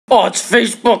Oh, it's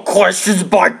Facebook questions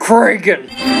by Kragan.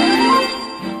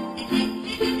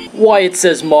 Wyatt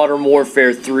says Modern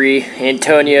Warfare 3.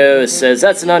 Antonio says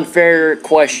that's an unfair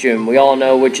question. We all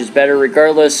know which is better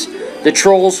regardless. The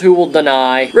trolls who will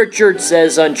deny. Richard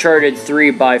says Uncharted 3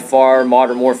 by far.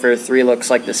 Modern Warfare 3 looks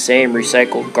like the same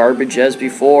recycled garbage as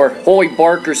before. Holy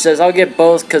Barker says I'll get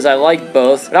both because I like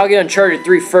both. But I'll get Uncharted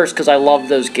 3 first because I love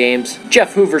those games.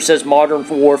 Jeff Hoover says Modern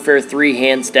Warfare 3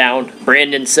 hands down.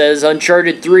 Brandon says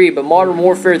Uncharted 3, but Modern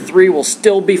Warfare 3 will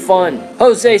still be fun.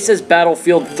 Jose says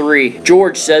Battlefield 3.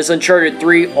 George says Uncharted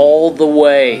 3 all the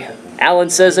way.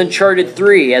 Alan says Uncharted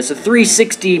 3. As a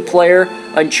 360 player,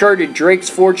 Uncharted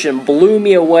Drake's Fortune blew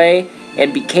me away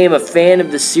and became a fan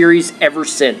of the series ever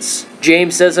since.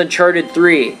 James says Uncharted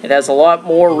 3. It has a lot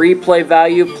more replay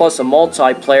value plus a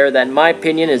multiplayer that in my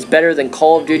opinion is better than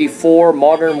Call of Duty 4,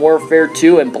 Modern Warfare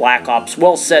 2, and Black Ops.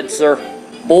 Well said, sir.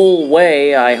 Bull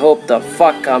Way, I hope the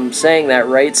fuck I'm saying that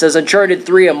right, says Uncharted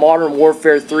 3 and Modern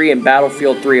Warfare 3 and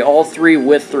Battlefield 3. All three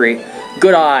with 3.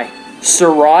 Good eye.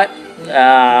 Surat.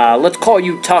 Let's call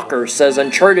you Tucker, says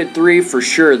Uncharted 3 for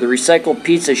sure. The recycled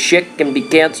piece of shit can be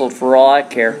cancelled for all I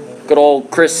care. Good old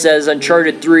Chris says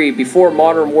Uncharted 3 before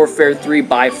Modern Warfare 3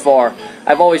 by far.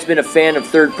 I've always been a fan of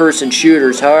third-person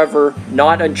shooters, however,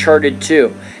 not Uncharted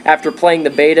 2. After playing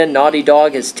the beta, Naughty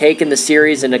Dog has taken the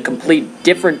series in a complete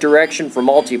different direction for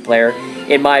multiplayer,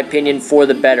 in my opinion, for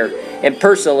the better. And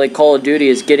personally, Call of Duty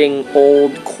is getting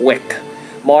old quick.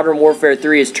 Modern Warfare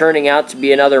 3 is turning out to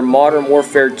be another Modern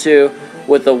Warfare 2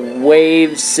 with a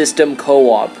wave system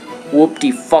co-op.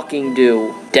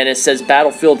 Whoop-de-fucking-do. Dennis says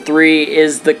Battlefield 3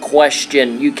 is the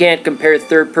question. You can't compare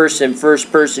third-person and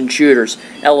first-person shooters.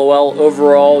 LOL,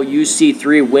 overall,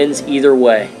 UC3 wins either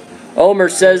way. Omer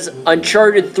says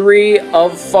Uncharted 3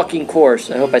 of fucking course.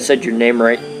 I hope I said your name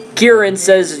right. Kieran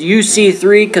says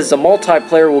UC3 because the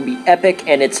multiplayer will be epic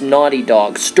and it's Naughty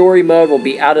Dog. Story mode will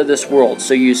be out of this world,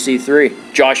 so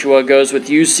UC3. Joshua goes with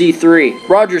UC3.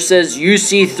 Roger says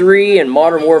UC3 and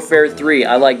Modern Warfare 3.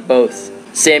 I like both.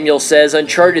 Samuel says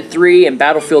Uncharted 3 and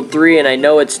Battlefield 3, and I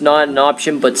know it's not an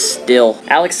option, but still.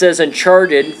 Alex says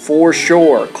Uncharted for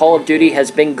sure. Call of Duty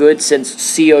has been good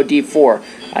since COD 4.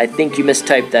 I think you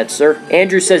mistyped that, sir.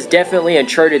 Andrew says definitely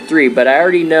Uncharted 3, but I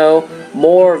already know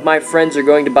more of my friends are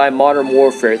going to buy Modern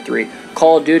Warfare 3.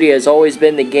 Call of Duty has always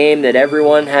been the game that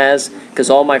everyone has because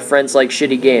all my friends like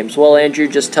shitty games. Well, Andrew,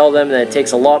 just tell them that it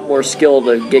takes a lot more skill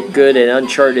to get good at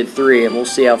Uncharted 3, and we'll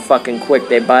see how fucking quick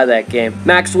they buy that game.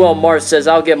 Maxwell Mars says,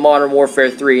 I'll get Modern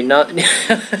Warfare 3. Not...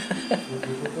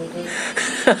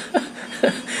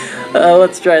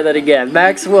 let's try that again.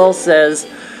 Maxwell says,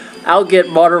 I'll get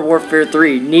Modern Warfare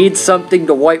 3. Need something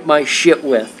to wipe my shit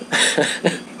with.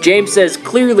 James says,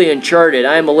 clearly Uncharted.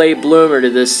 I am a late bloomer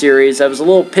to this series. I was a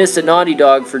little pissed at Naughty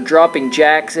Dog for dropping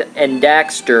Jax and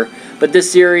Daxter, but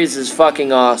this series is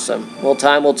fucking awesome. Well,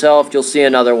 time will tell if you'll see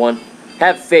another one.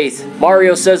 Have faith.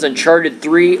 Mario says Uncharted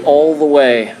 3 all the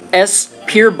way. S.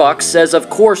 Peerbuck says, of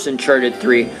course Uncharted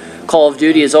 3. Call of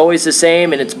Duty is always the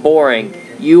same and it's boring.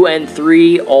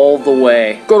 UN3 all the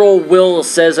way. Good old Will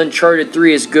says Uncharted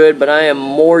 3 is good, but I am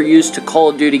more used to Call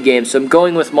of Duty games, so I'm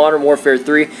going with Modern Warfare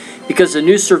 3 because the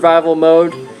new survival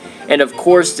mode and of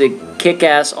course the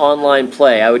kick-ass online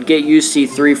play. I would get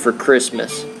UC3 for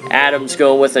Christmas. Adam's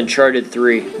going with Uncharted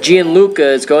 3. Gianluca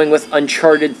is going with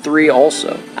Uncharted 3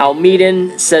 also.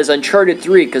 Almeiden says Uncharted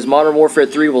 3 because Modern Warfare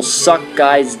 3 will suck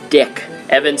guys' dick.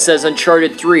 Evan says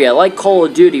Uncharted 3. I like Call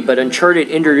of Duty, but Uncharted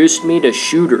introduced me to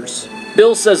shooters.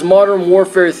 Bill says Modern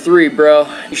Warfare 3, bro.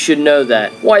 You should know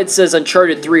that. White says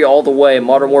Uncharted 3 all the way.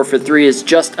 Modern Warfare 3 is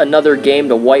just another game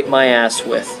to wipe my ass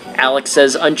with. Alex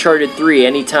says Uncharted 3.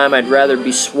 Anytime I'd rather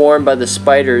be swarmed by the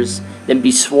spiders than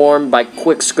be swarmed by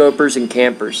quick-scopers and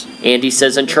campers. Andy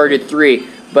says Uncharted 3.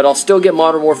 But I'll still get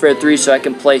Modern Warfare 3 so I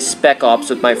can play Spec Ops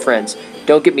with my friends.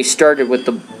 Don't get me started with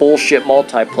the bullshit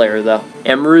multiplayer, though.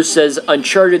 Emru says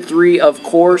Uncharted 3, of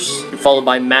course, followed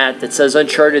by Matt that says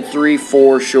Uncharted 3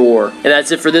 for sure. And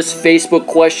that's it for this Facebook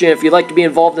question. If you'd like to be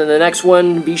involved in the next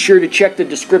one, be sure to check the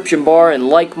description bar and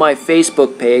like my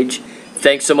Facebook page.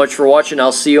 Thanks so much for watching.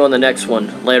 I'll see you on the next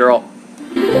one. Later all.